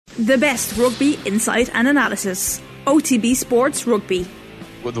The best rugby insight and analysis. OTB Sports Rugby.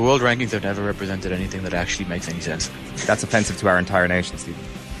 Well, the world rankings have never represented anything that actually makes any sense. That's offensive to our entire nation, Stephen.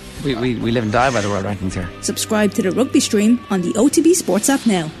 We live and die by the world rankings here. Subscribe to the rugby stream on the OTB Sports app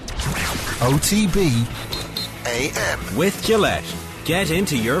now. OTB AM. With Gillette. Get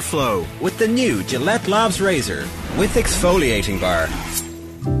into your flow with the new Gillette Labs Razor with exfoliating bar.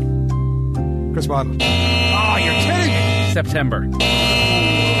 Chris Martin. Oh, you're kidding me! September.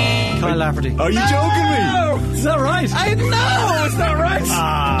 Kyle Lafferty. Are you joking me? Is that right? I know it's not right.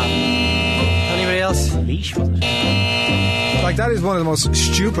 Anybody else? Leash, was it? Like, that is one of the most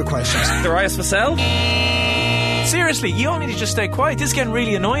stupid questions. Darius Vassell? Seriously, you all need to just stay quiet. This is getting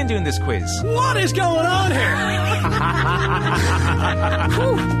really annoying doing this quiz. What is going on here?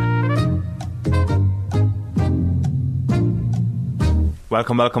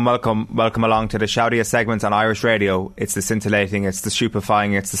 Welcome along to the shoutiest segment on Irish radio. It's the scintillating, it's the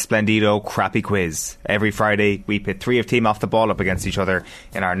stupefying, it's the splendido crappy quiz. Every Friday we pit three of team off the ball up against each other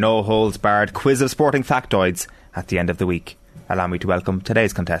in our no-holds-barred quiz of sporting factoids at the end of the week. Allow me to welcome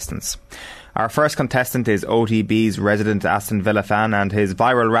today's contestants. Our first contestant is OTB's resident Aston Villa fan, and his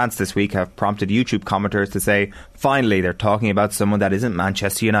viral rants this week have prompted YouTube commenters to say, finally they're talking about someone that isn't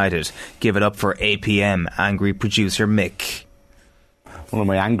Manchester United. Give it up for APM, angry producer Mick. One of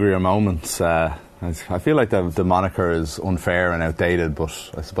my angrier moments. I feel like the moniker is unfair and outdated,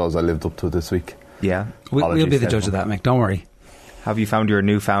 but I suppose I lived up to it this week. Yeah. We'll be the judge of that, Mick, don't worry. Have you found your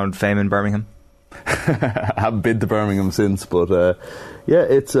newfound fame in Birmingham? I haven't been to Birmingham since, but yeah,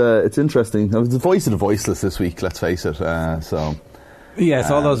 it's interesting. I was the voice of the voiceless this week, let's face it. Yes,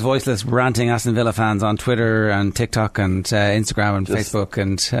 all those voiceless ranting Aston Villa fans on Twitter and TikTok and Instagram and Facebook,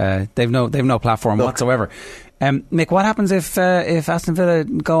 and they've no platform whatsoever. Mick, what happens if Aston Villa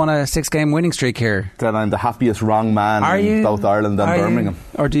go on a 6-game winning streak here? Then I'm the happiest wrong man in both Ireland and Birmingham.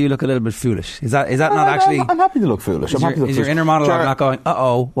 Or do you look a little bit foolish? Is that not actually? I'm happy to look foolish. Is your inner monologue not going,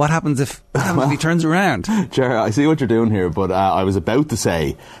 uh-oh, what happens if he turns around? Ger, I see what you're doing here, but I was about to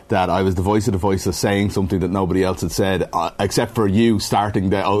say that I was the voice of the voiceless saying something that nobody else had said, except for you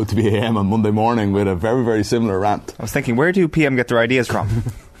starting the OTB AM on Monday morning with a very, very similar rant. I was thinking, where do PM get their ideas from?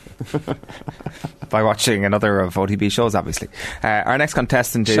 By watching another of OTB shows, obviously. Our next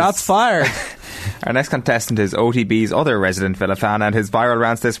contestant is... Shots fired! Our next contestant is OTB's other resident Villa fan, and his viral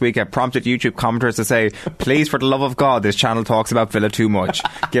rants this week have prompted YouTube commenters to say, please, for the love of God, this channel talks about Villa too much.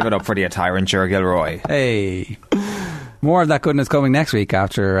 Give it up for the tyrant Ger Gilroy. Hey. More of that goodness coming next week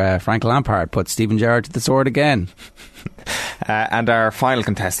after Frank Lampard puts Steven Gerrard to the sword again. And our final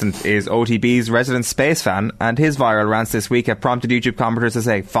contestant is OTB's resident space fan, and his viral rants this week have prompted YouTube commenters to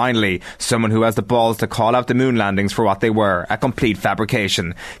say, finally, someone who has the balls to call out the moon landings for what they were, a complete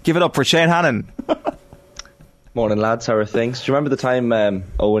fabrication. Give it up for Shane Hannon. Morning, lads. How are things? Do you remember the time,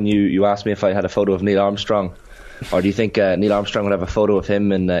 Owen, you asked me if I had a photo of Neil Armstrong? Or do you think Neil Armstrong would have a photo of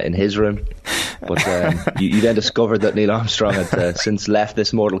him in his room? But you then discovered that Neil Armstrong had since left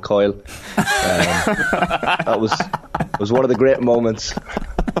this mortal coil. That was one of the great moments.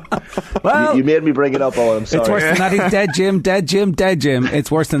 Well, you made me bring it up, Owen. I'm sorry. It's worse than that. He's dead, Jim. Dead, Jim. Dead, Jim.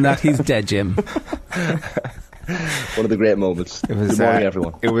 It's worse than that. He's dead, Jim. One of the great moments. Good morning,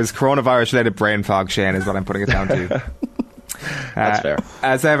 everyone. It was coronavirus-related brain fog, Shane, is what I'm putting it down to. That's fair.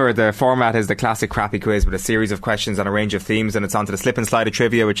 As ever, the format is the classic crappy quiz with a series of questions on a range of themes, and it's on to the slip and slide of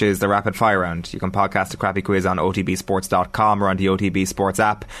trivia, which is the rapid fire round. You can podcast the crappy quiz on otbsports.com or on the OTB Sports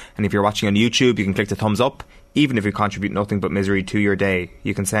app, and if you're watching on YouTube, you can click the thumbs up. Even if you contribute nothing but misery to your day,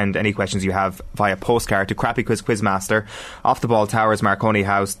 you can send any questions you have via postcard to Crappy Quiz Quizmaster, Off the Ball Towers, Marconi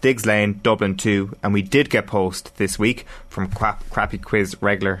House, Diggs Lane, Dublin 2. And we did get post this week from Crappy Quiz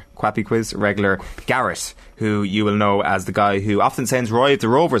regular Garrett, who you will know as the guy who often sends Roy the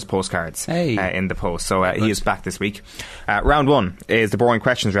Rovers postcards in the post. So he is back this week. Round 1 is the boring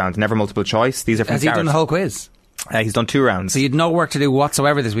questions round, never multiple choice. These are from Has Garrett. he done the whole quiz? He's done 2 rounds. So you'd no work to do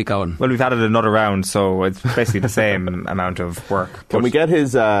whatsoever this week, Owen? Well, we've added another round, so it's basically the same amount of work. Can we get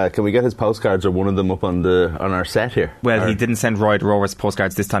his postcards or one of them up on our set here? Well, he didn't send Roy the Rovers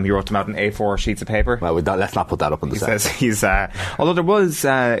postcards this time. He wrote them out on A4 sheets of paper. Well, let's not put that up on the set. Says he's although there was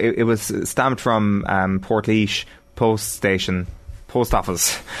it was stamped from Portlaoise Post Station Post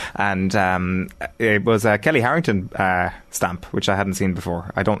Office, and it was a Kelly Harrington stamp, which I hadn't seen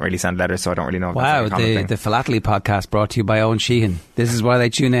before. I don't really send letters, so I don't really know. Wow, the Philately podcast brought to you by Owen Sheehan. This is why they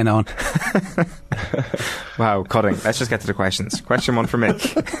tune in on. Wow, cutting. Let's just get to the questions. Question 1 for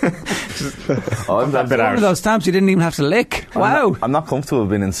Mick. One of those stamps you didn't even have to lick. Wow. I'm not comfortable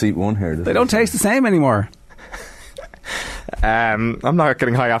being in seat 1 here. They don't taste the same anymore. I'm not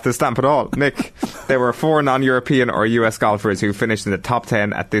getting high off this stamp at all. Mick, There were 4 non-European or US golfers who finished in the top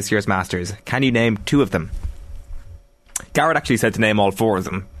 10 at this year's Masters. Can you name 2 of them? Garrett actually said to name all 4 of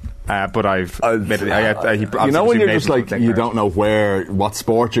them. But I've admitted, you know when you're just like you don't know what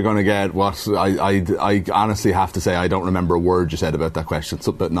sport you're going to get. I honestly have to say I don't remember a word you said about that question.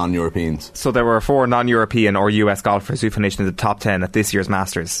 Something about non-Europeans. So there were 4 non-European or US golfers who finished in the top 10 at this year's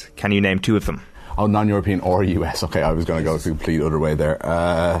Masters. Can you name 2 of them? Oh, non-European or US. Okay, I was going to go the complete other way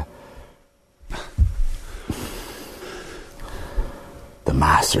there. The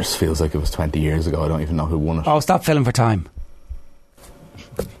Masters feels like it was 20 years ago. I don't even know who won it. Oh, stop filling for time.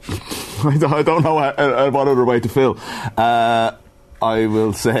 I don't know what other way to fill. I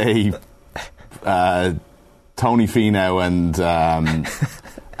will say Tony Finau and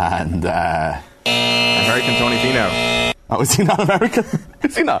American Tony Finau. Oh, is he not American?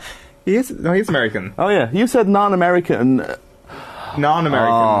 Is he not? He is. No, he's American. Oh yeah, you said non-American.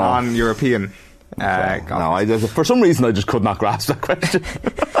 Non-European. No, for some reason I just could not grasp that question.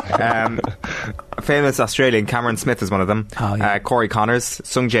 Famous Australian Cameron Smith is one of them. Oh, yeah. Corey Connors,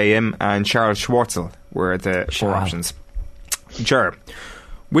 Sung Jae Im, and Charles Schwartzel were the 4 options. Sure.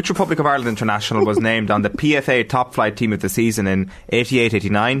 Which Republic of Ireland international was named on the PFA Top Flight Team of the Season in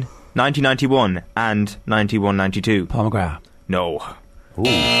 88-89, 1991 and 91-92? Paul McGrath. No. Ooh.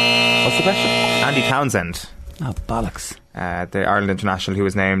 What's the question? Andy Townsend. Oh, bollocks. The Ireland international who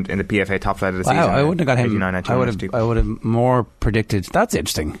was named in the PFA Top Flight of the Season. I wouldn't have got him. I would have more predicted. That's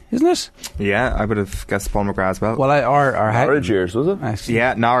interesting, isn't it? Yeah, I would have guessed Paul McGrath as well. Well, our Norwich years, was it?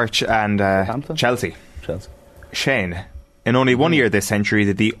 Yeah, Norwich and Chelsea. Shane, in only 1 year this century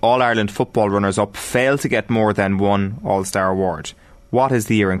did the All-Ireland football runners-up fail to get more than 1 All-Star award. What is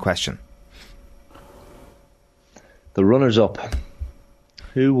the year in question? The runners-up.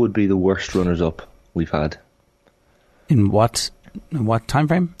 Who would be the worst runners-up we've had? In what time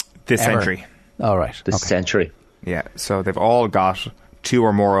frame? This century. Oh, right. This century. Yeah, so they've all got 2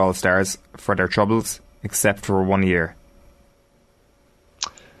 or more All-Stars for their troubles, except for 1 year.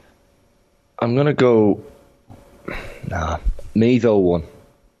 I'm going to go... Meath 01.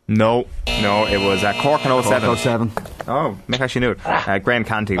 No, it was Cork in 07. Cork 07. Oh, Mick actually knew it. Graham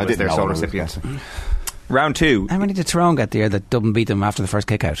Canty was their sole recipient. Round 2. How many did Tyrone get the year that Dublin beat them after the first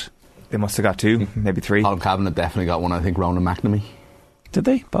kick out? They must have got 2, maybe 3. Colin Kavanagh definitely got one. I think Ronan McNamee. Did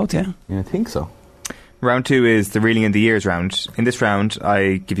they? Both, yeah. Yeah, I think so. Round 2 is the Reeling in the Years round. In this round,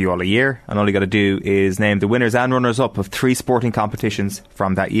 I give you all a year, and all you got to do is name the winners and runners-up of 3 sporting competitions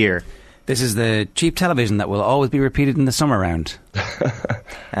from that year. This is the cheap television that will always be repeated in the summer round.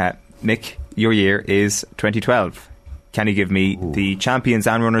 Nick, your year is 2012. Can you give me the champions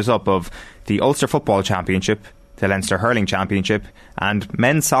and runners-up of the Ulster Football Championship, the Leinster Hurling Championship, and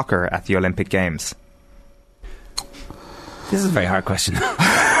men's soccer at the Olympic Games? This is a very hard question.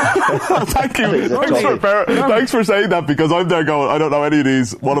 Thank you. Thanks for saying that, because I'm there going, I don't know any of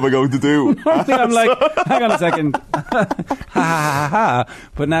these. What am I going to do? I'm like, hang on a second. ha.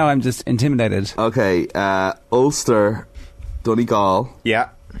 But now I'm just intimidated. Okay, Ulster, Donegal. Yeah.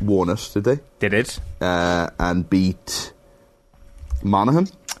 Won it, did they? Did it. And beat Monaghan?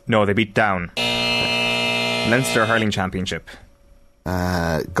 No, they beat Down. Leinster Hurling Championship.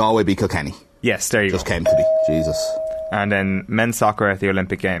 Galway beat Kilkenny. Yes, there you go. Just came to me. Jesus. And then men's soccer at the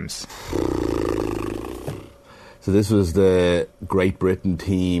Olympic Games. So this was the Great Britain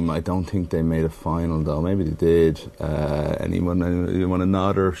team. I don't think they made a final, though. Maybe they did. Anyone want to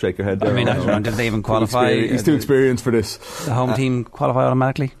nod or shake your head there? I mean, I don't know. Did they even qualify? He's too experienced for this. The home team qualify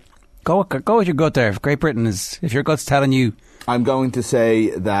automatically? Go with your gut there. If Great Britain if your gut's telling you... I'm going to say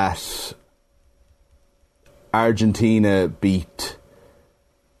that Argentina beat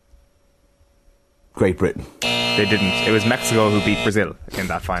Great Britain. They didn't. It was Mexico who beat Brazil in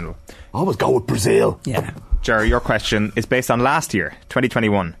that final. Always go with Brazil. Yeah. Jerry, your question is based on last year,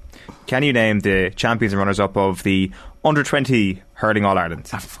 2021. Can you name the champions and runners-up of the Under-20 Hurling All-Ireland,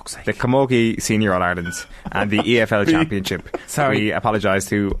 for fuck's sake, the Camogie Senior All-Irelands, and the EFL Championship? Sorry. We apologise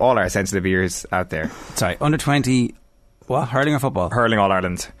to all our sensitive ears out there. Sorry, Under-20... What? Hurling or football? Hurling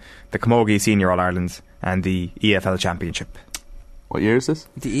All-Ireland, the Camogie Senior All-Ireland, and the EFL Championship. What year is this?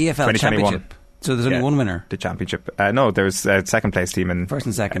 The EFL Championship. So there's only one winner? The championship. No, there's a second place team in... First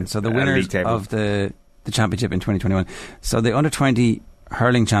and second. So the winners of the championship in 2021. So the under-20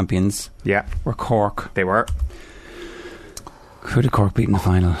 hurling champions were Cork. They were. Who did Cork beat in the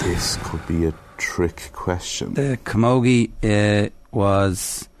final? This could be a trick question. The Camogie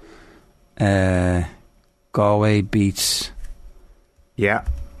was... Galway beat... Yeah.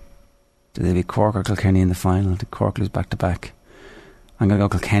 Did they beat Cork or Kilkenny in the final? Did Cork lose back-to-back? I'm going to go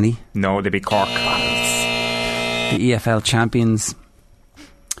Kilkenny. No, they beat Cork. The EFL champions.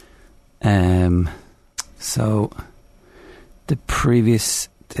 So the previous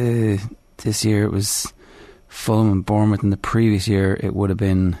this year it was Fulham and Bournemouth, and the previous year it would have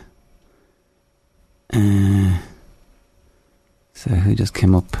been. So who just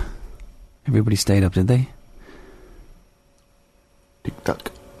came up? Everybody stayed up, did they? Tick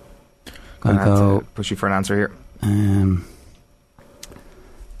tock. Gonna go push you for an answer here. I'm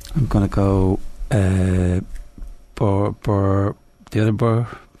gonna go. The other Bur.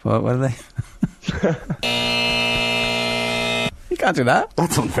 What are they? You can't do that.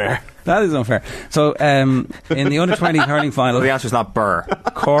 That's unfair. That is unfair. So, in the under-20 hurling final, Well, the answer's not Burr.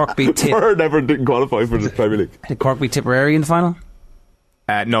 Cork beat Burr never didn't qualify for the Premier League. Did Cork beat Tipperary in the final?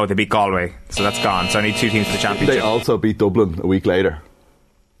 No, they beat Galway, so that's gone. So I need 2 teams for the championship. They also beat Dublin a week later.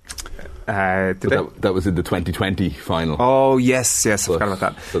 Did that was in the 2020 final. Oh, yes, I forgot about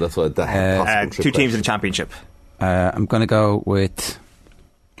that. So that's what that 2 teams in the championship. I'm going to go with.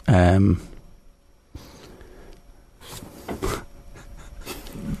 Come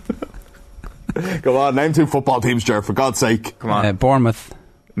on, name 2 football teams, Ger, for God's sake. Come on. Bournemouth.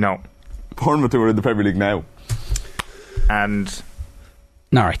 No. Bournemouth, who are in the Premier League now. And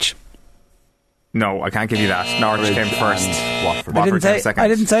Norwich. no, I can't give you that. Norwich came first. Watford. Watford came second. I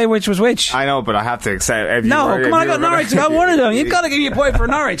didn't say which was which. I know, but I have to say. No, come on, I got Norwich. I got one of them. You've got to give me a point for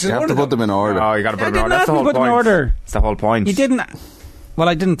Norwich. You have to put them in order. Oh, you got to put them in order. I That's the didn't whole put them in point. order. It's the whole point. You didn't. Well,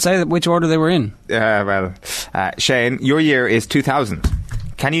 I didn't say which order they were in. Shane, your year is 2000.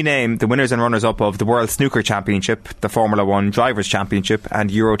 Can you name the winners and runners-up of the World Snooker Championship, the Formula 1 Drivers' Championship, and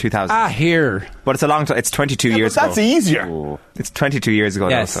Euro 2000? Here. But it's a long time. It's 22 years but that's ago. easier. Oh. It's 22 years ago.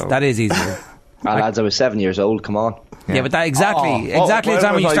 Yes, though, so. that is easier. Lads, I was 7 years old. Come on. Yeah, but that exactly the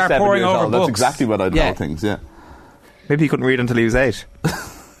time when you was I start 7 pouring years over old? books. That's exactly when I know things, yeah. Maybe he couldn't read until he was 8.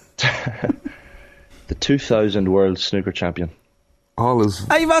 The 2000 World Snooker Champion. All is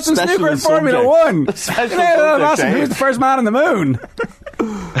You've had some special snooker in subject. Formula 1. Special I've asked him subject, who's the first man on the moon.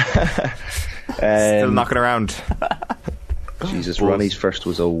 Still knocking around. Jesus, Ronnie's first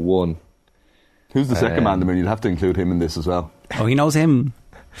was 01. Who's the second man? I mean, you'll have to include him in this as well. Oh, he knows him.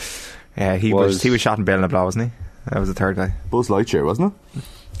 Yeah, he was shot in Bale in a Blow, wasn't he? That was the third guy. Buzz Lightyear, wasn't it?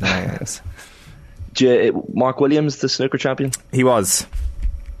 Yes. Mark Williams, the snooker champion? He was.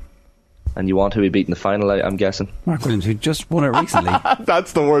 And you want who he beat in the final, I'm guessing? Mark Williams, who just won it recently.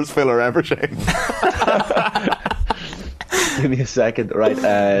 That's the worst filler ever, Shane. Give me a second.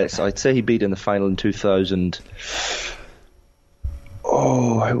 Right, so I'd say he beat in the final in 2000.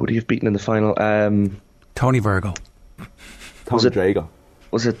 Oh, who would he have beaten in the final? Tony Virgo. Was it Drago?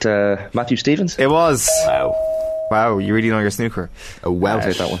 Was it Matthew Stevens? It was. Wow, you really know your snooker. A Welsh.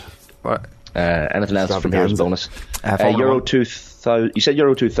 Take that one. What? Anything else from here's bonus? Formula Euro 1. 2000. You said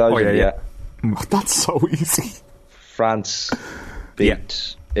Euro 2000, Oh, yeah. Oh, that's so easy. France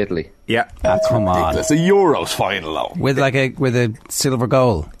beat Italy. Yeah. That's come on. ridiculous. A Euros final, though. With a silver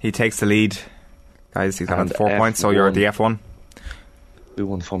goal. He takes the lead. Guys, he's got And 4 points, so you're at the F1. Who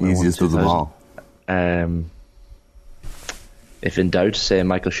won Formula 1? Easiest of them all. If in doubt, say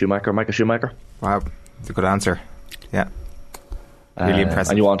Michael Schumacher. Wow, it's a good answer. Yeah. Really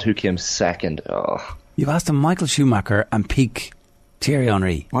impressive. And you want who came second? Oh. You've asked him Michael Schumacher and peak Thierry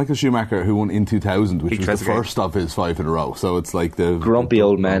Henry. Michael Schumacher, who won in 2000, which Peak was the Trezeguet. first of his 5 in a row. So it's like the Grumpy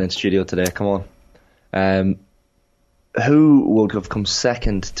old man in studio today. Come on. Who would have come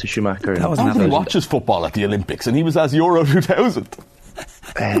second to Schumacher? That was in an Nobody 2000? watches football at the Olympics, and he was as Euro 2000.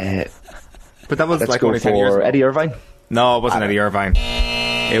 But that was Let's like go only 10 years for ago. Eddie Irvine. No, it wasn't Eddie Irvine.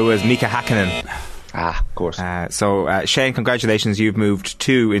 It was Mika Hakkinen. Of course. So Shane, congratulations, you've moved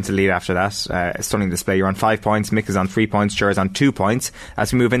 2 into the lead after that. A stunning display. You're on 5 points, Mick is on 3 points, Ger is on 2 points.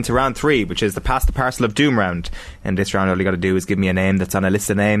 As we move into round 3, which is the Pass the Parcel of Doom round. In this round, all you got to do is give me a name that's on a list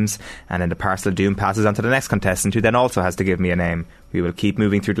of names, and then the Parcel of Doom passes on to the next contestant, who then also has to give me a name. We will keep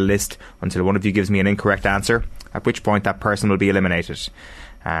moving through the list until one of you gives me an incorrect answer, at which point that person will be eliminated.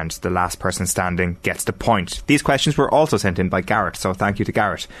 And the last person standing gets the point. These questions were also sent in by Garrett, so thank you to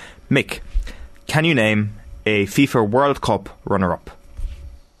Garrett. Mick, can you name a FIFA World Cup runner-up?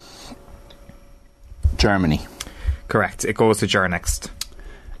 Germany. Correct. It goes to Ger next.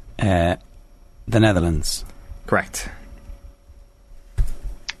 The Netherlands. Correct.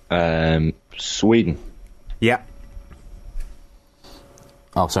 Sweden. Yeah.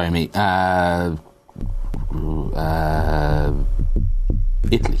 Oh, sorry, me.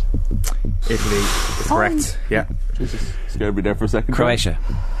 Italy. Italy is correct. Yeah. Jesus. Scared me there for a second. Croatia.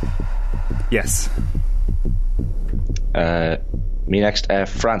 Yes. Me next.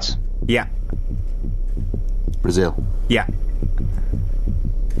 France. Yeah. Brazil. Yeah.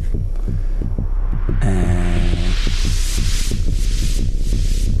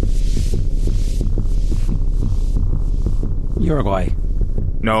 Uruguay.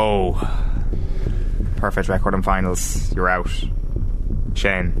 No. Perfect record in finals. You're out.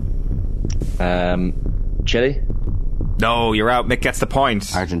 Shane. Chile. No, you're out. Mick gets the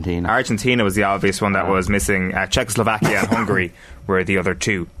point. Argentina was the obvious one that was missing. Czechoslovakia and Hungary were the other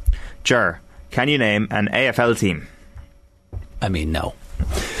two. Ger, can you name an AFL team? I mean, no.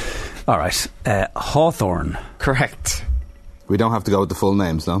 All right. Hawthorn. Correct. We don't have to go with the full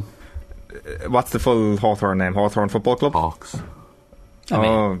names, no? What's the full Hawthorn name? Hawthorn Football Club? Hawks.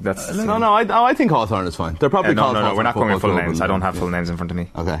 That's... No, I think Hawthorn is fine. They're probably called No, we're not going with full Club names. I don't have full names in front of me.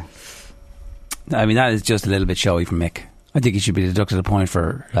 Okay. I mean, that is just a little bit showy from Mick. I think he should be deducted a point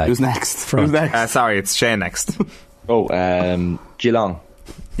for... Who's next? Sorry, it's Shane next. Geelong.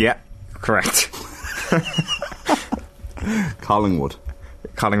 Yeah, correct. Collingwood,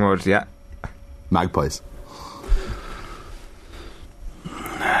 yeah. Magpies.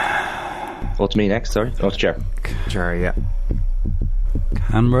 What's me next? Sorry. Oh, it's Jerry, yeah.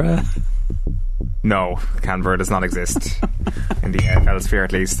 Canberra. No, Canberra does not exist in the AFL sphere,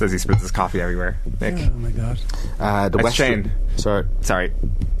 at least, as he spills his coffee everywhere. Nick. Oh my god. The That's Western. Shane. Sorry.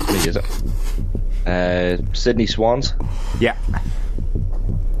 Sydney Swans. Yeah.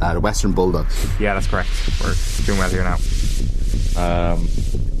 The Western Bulldogs. Yeah, that's correct. We're doing well here now.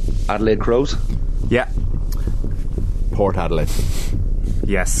 Adelaide Crows. Yeah. Port Adelaide.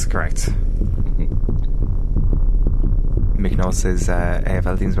 Yes, correct. Mick knows his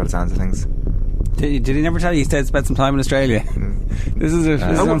AFL teams by the sounds of things. Did he never tell you he spent some time in Australia? This is an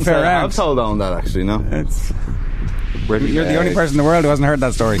unfair round. I've told on that, actually, no? You're the only person in the world who hasn't heard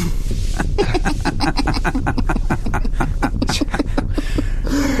that story.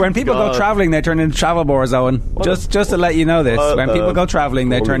 When people go travelling, they turn into travel bores, Owen. Just to let you know this. When people go travelling,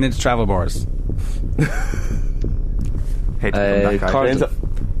 they turn into travel bores. Hate to come back,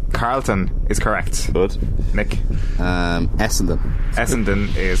 Carlton is correct. Good. Nick. Essendon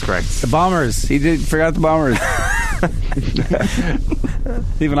is correct. The Bombers. He forgot the Bombers.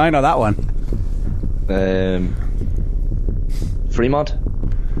 Even I know that one. Fremont.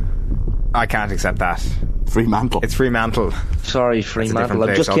 I can't accept that. Fremantle. It's Fremantle. Sorry, Fremantle.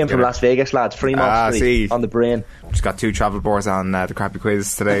 I just came from Las Vegas, lads. Fremont Street, on the brain. Just got 2 travel bores on the crappy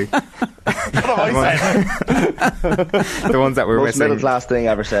quiz today. What have I said? The ones that were most missing. middle class thing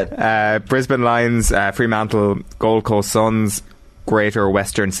ever said. Brisbane Lions, Fremantle, Gold Coast Suns, Greater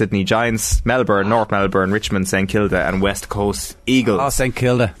Western Sydney Giants, Melbourne, North Melbourne, Richmond, St Kilda, and West Coast Eagles. Oh, St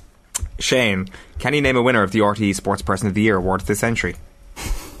Kilda. Shane, can you name a winner of the RTE Sports Person of the Year award this century?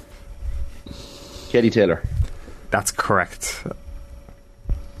 Katie Taylor. That's correct.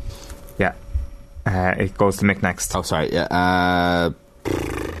 Yeah. It goes to Mick next. Oh, sorry. Yeah.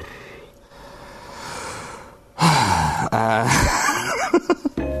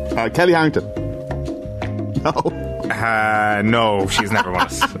 Kelly Harrington. No. No, she's never won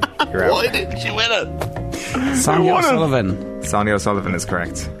it. You're out. Why didn't she win it? Sonia O'Sullivan. Sonia O'Sullivan is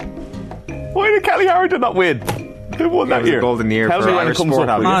correct. Why did Kelly Harrington not win? Who won that year? A golden year Tell for me when Irish it comes sport,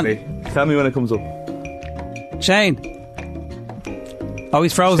 up. obviously. Tell me when it comes up. Shane. Oh,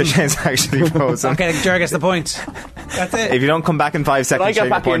 he's frozen. Shane's actually frozen. Okay, Ger gets the point. That's it. If you don't come back in 5 seconds, I get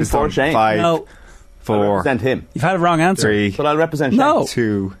back in for Shane? 5, No. 4, I'll represent him. You've had a wrong answer. 3, But I'll represent Shane. No.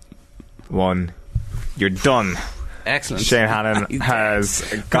 2, 1. You're done. Excellent. Shane Hannon has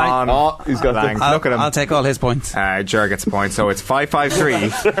gone. He's got blank. the- Look at him. I'll take all his points. Ger gets a point, so it's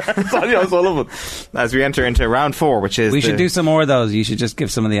 5-5-3 Sonia O'Sullivan. as we enter into round 4, which is. We should do some more of those. You should just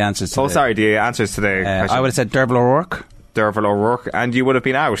give some of the answers today. Oh, sorry, the answers today. I would have said Derval O'Rourke. Derval O'Rourke, and you would have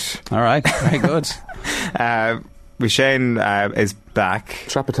been out. All right, very good. Shane is back.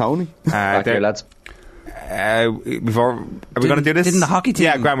 Trapattoni. Back here, lads. Are we going to do this? Didn't the hockey team?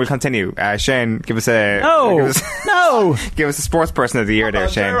 Yeah, Graham, we'll continue. Shane, give us a... No! No! Give us a sports person of the year there,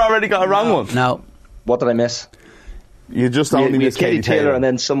 Shane. Sarah already got a wrong one. No. What did I miss? You just We only had missed Katie Taylor, and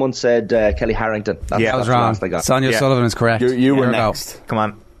then someone said Kelly Harrington. That's, Yeah, That was that's the wrong. last I got. Sonia Yeah. O'Sullivan is correct. You were Here we go. next. Come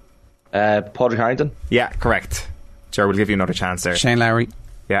on. Padraig Harrington. Yeah, correct. Ger, we'll give you another chance there. Shane Lowry.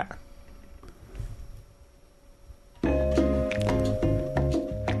 Yeah.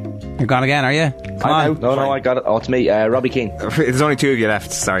 You're gone again, are you? Come on. No, I got it. Oh, it's me. Robbie Keane. There's only 2 of you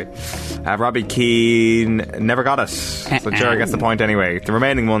left, sorry. Robbie Keane never got it. So Ger gets the point anyway. The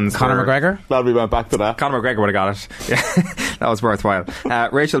remaining ones Conor were... McGregor. Glad we went back to that. Conor McGregor would have got it. Yeah, that was worthwhile.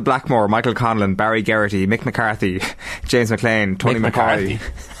 Rachel Blackmore, Michael Conlon, Barry Geraghty, Mick McCarthy, James McLean, Tony Mick McCarthy,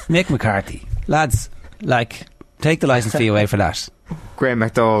 Mick McCarthy. Lads, take the licence fee away for that. Graham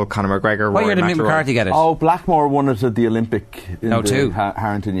McDowell, Conor McGregor. What Rory year did Mick McIlroy. McCarthy get it? Oh, Blackmore won it at the Olympic in No, the 2.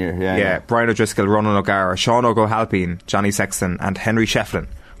 Harrington year. Yeah. Yeah, Brian O'Driscoll, Ronan O'Gara, Sean O'Halpine, Johnny Sexton, and Henry Shefflin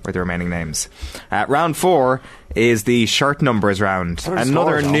were the remaining names. Round 4 is the shirt numbers round.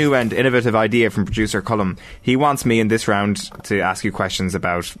 Another new and innovative idea from producer Cullum. He wants me in this round to ask you questions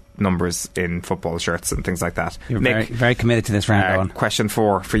about numbers in football shirts and things like that. You're Nick, very committed to this round, Owen. Question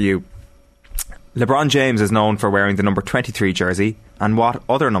 4 for you. LeBron James is known for wearing the number 23 jersey, and what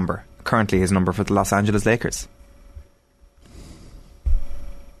other number? Currently his number for the Los Angeles Lakers.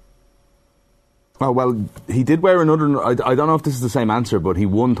 Oh, well, he did wear another. I don't know if this is the same answer, but he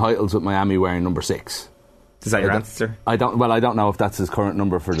won titles with Miami wearing number 6. Is that your answer? I don't know if that's his current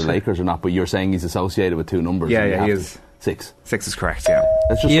number for the Lakers or not, but you're saying he's associated with 2 numbers. Yeah, he is. 6. 6 is correct, yeah.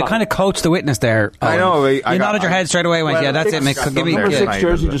 You kind of coached the witness there. I know. You nodded your head straight away and went, yeah, that's it, Mick. Number 6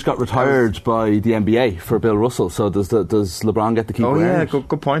 jersey just got retired by the NBA for Bill Russell, so does LeBron get to keep wearing it?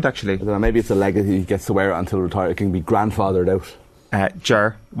 Good point, actually. I don't know, maybe it's a legacy, he gets to wear it until retired. It can be grandfathered out.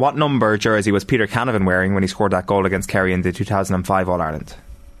 What number jersey was Peter Canavan wearing when he scored that goal against Kerry in the 2005 All-Ireland?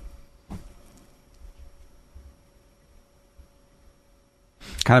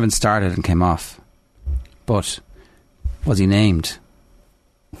 Canavan started and came off, but was he named?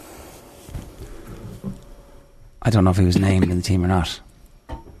 I don't know if he was named in the team or not.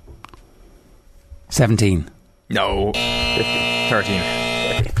 17. No. 13.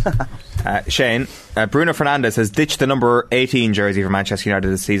 Shane, Bruno Fernandes has ditched the number 18 jersey for Manchester United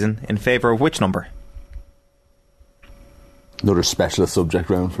this season in favour of which number? Another specialist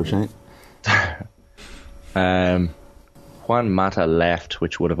subject round for Shane. Juan Mata left,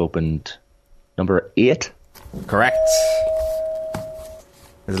 which would have opened number 8. Correct.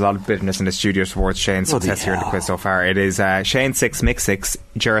 There's a lot of bitterness in the studio towards Shane's success here in the quiz so far. It is Shane 6, Mick 6,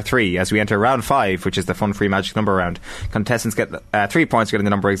 Ger 3 as we enter round 5, which is the fun free magic number round. Contestants get 3 points for getting the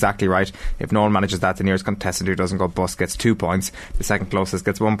number exactly right. If no one manages that, the nearest contestant who doesn't go bust gets 2 points. The second closest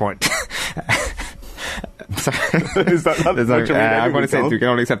gets 1 point. Sorry. Is that not I'm going to say you can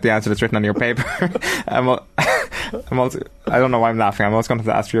only accept the answer that's written on your paper. I'm also, I don't know why I'm laughing. I'm also going to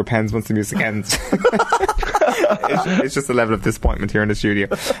have to ask for your pens once the music ends. It's just a level of disappointment here in the studio.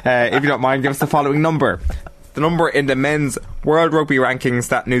 If you don't mind, give us the following number. The number in the men's World Rugby rankings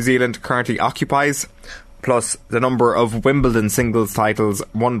that New Zealand currently occupies, plus the number of Wimbledon singles titles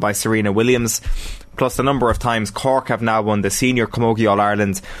won by Serena Williams, plus the number of times Cork have now won the Senior Camogie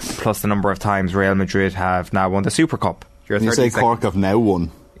All-Ireland, plus the number of times Real Madrid have now won the Super Cup. You say Cork have now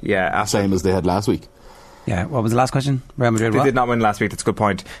won? Yeah. Same as they had last week. Yeah, what was the last question? Real Madrid They did not win last week, that's a good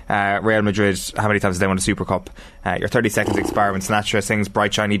point. Real Madrid, how many times have they won the Super Cup? Your 30 seconds expire when Sinatra sings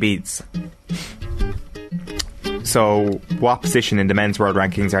Bright Shiny Beads. So, what position in the men's world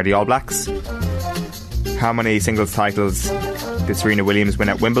rankings are the All Blacks? How many singles titles did Serena Williams win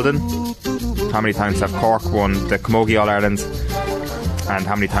at Wimbledon? How many times have Cork won the Camogie All-Ireland? And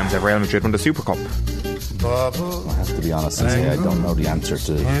how many times have Real Madrid won the Super Cup? I have to be honest and say I don't know the answer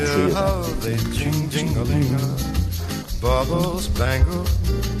to 3 of them. Bubbles,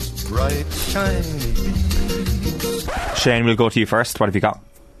 bangles, bright, shiny beads. Shane, we'll go to you first. What have you got?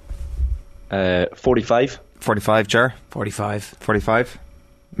 45. 45, Ger? 45. 45.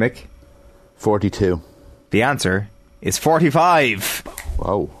 Mick? 42. The answer is 45.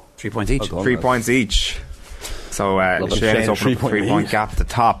 Wow. 3 points each. 3 points each. So Shane is open up a 3 point gap at the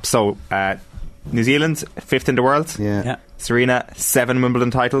top. So New Zealand, 5th in the world. Yeah. Serena, 7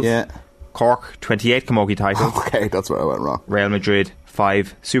 Wimbledon titles. Yeah. Cork, 28 Camogie titles. Okay, that's where I went wrong. Real Madrid,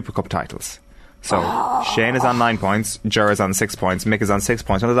 5 Super Cup titles. So Shane is on 9 points, Ger is on 6 points, Mick is on 6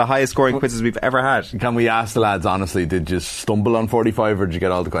 points. One of the highest scoring quizzes we've ever had. Can we ask the lads honestly, did you stumble on 45 or did you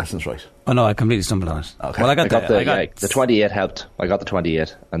get all the questions right? Oh no, I completely stumbled on it. Okay. Well, I got the 28 helped. I got the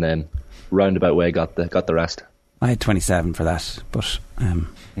 28 and then roundabout way got the rest. I had 27 for that, but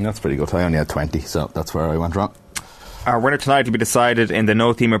that's pretty good. I only had 20, so that's where I went wrong. Our winner tonight will be decided in the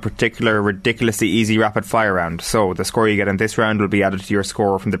no theme in particular ridiculously easy rapid fire round. So the score you get in this round will be added to your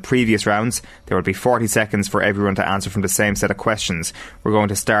score from the previous rounds. There will be 40 seconds for everyone to answer from the same set of questions. We're going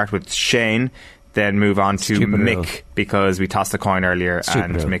to start with Shane, then move on to Mick because we tossed the coin earlier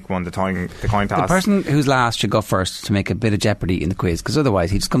and Mick won the coin toss. The person who's last should go first to make a bit of jeopardy in the quiz, because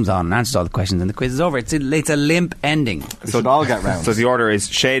otherwise he just comes on and answers all the questions and the quiz is over. It's a limp ending. So should all get rounds. So the order is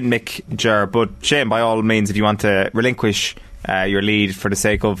Shane, Mick, Ger. But Shane, by all means, if you want to relinquish your lead for the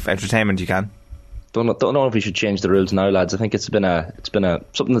sake of entertainment, you can. Don't know if we should change the rules now, lads. I think it's been a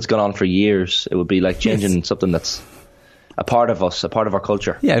something that's gone on for years. It would be like changing something that's a part of us, a part of our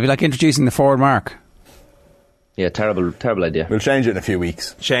culture. Yeah, it'd be like introducing the forward mark. Yeah, terrible idea. We'll change it in a few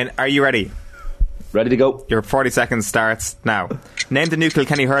weeks. Shane, are you ready? Ready to go. Your 40 seconds starts now. Name the new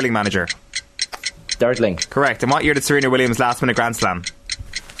Kilkenny hurling manager. Dertling. Correct. In what year did Serena Williams last win a Grand Slam?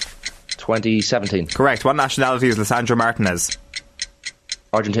 2017. Correct. What nationality is Lissandra Martinez?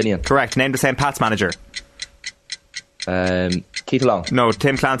 Argentinian. Correct. Name the St. Pat's manager. Keith Long. No,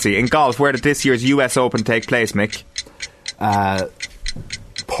 Tim Clancy. In golf, where did this year's US Open take place, Mick?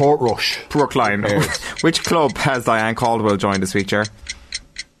 Portrush. Brookline. Which club has Diane Caldwell joined this week, Ger?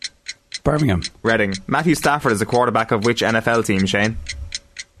 Birmingham. Reading. Matthew Stafford is the quarterback of which NFL team, Shane?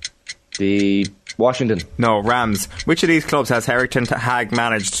 The Washington. No, Rams. Which of these clubs has Erik ten Hag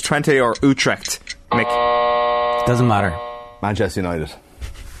managed? Twente or Utrecht? Mick? Doesn't matter. Manchester United.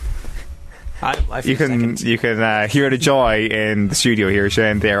 You can hear the joy in the studio here,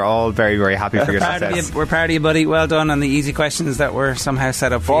 Shane. They're all very, very happy for your success. We're proud of you, buddy. Well done on the easy questions that were somehow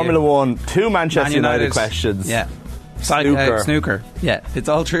set up for Formula you. 1, 2 Manchester United questions. Yeah. Snooker. Yeah, it's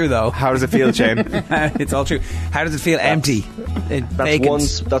all true though. How does it feel, Shane? It's all true. How does it feel? Empty.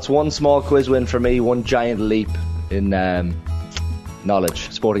 That's one small quiz win for me. One giant leap in knowledge,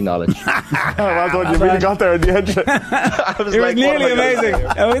 sporting knowledge. Well done, you really got there in the end. It was nearly amazing.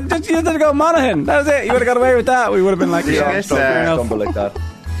 You did go Monaghan. That was it. You would have got away with that. We would have been like, stumble like that.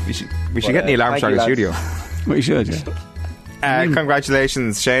 We should get Neil Armstrong in the studio. We should, yeah.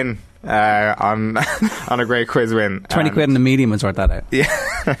 Congratulations, Shane, on a great quiz win. 20 quid in the medium would sort that out.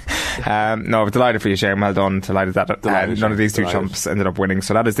 Yeah. No, but delighted for you, Shane. Well done. Delighted that none of these two chumps ended up winning.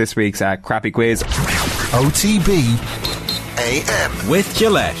 So that is this week's crappy quiz. OTB AM. With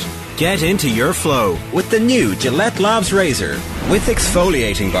Gillette. Get into your flow with the new Gillette Labs Razor with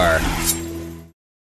exfoliating bar.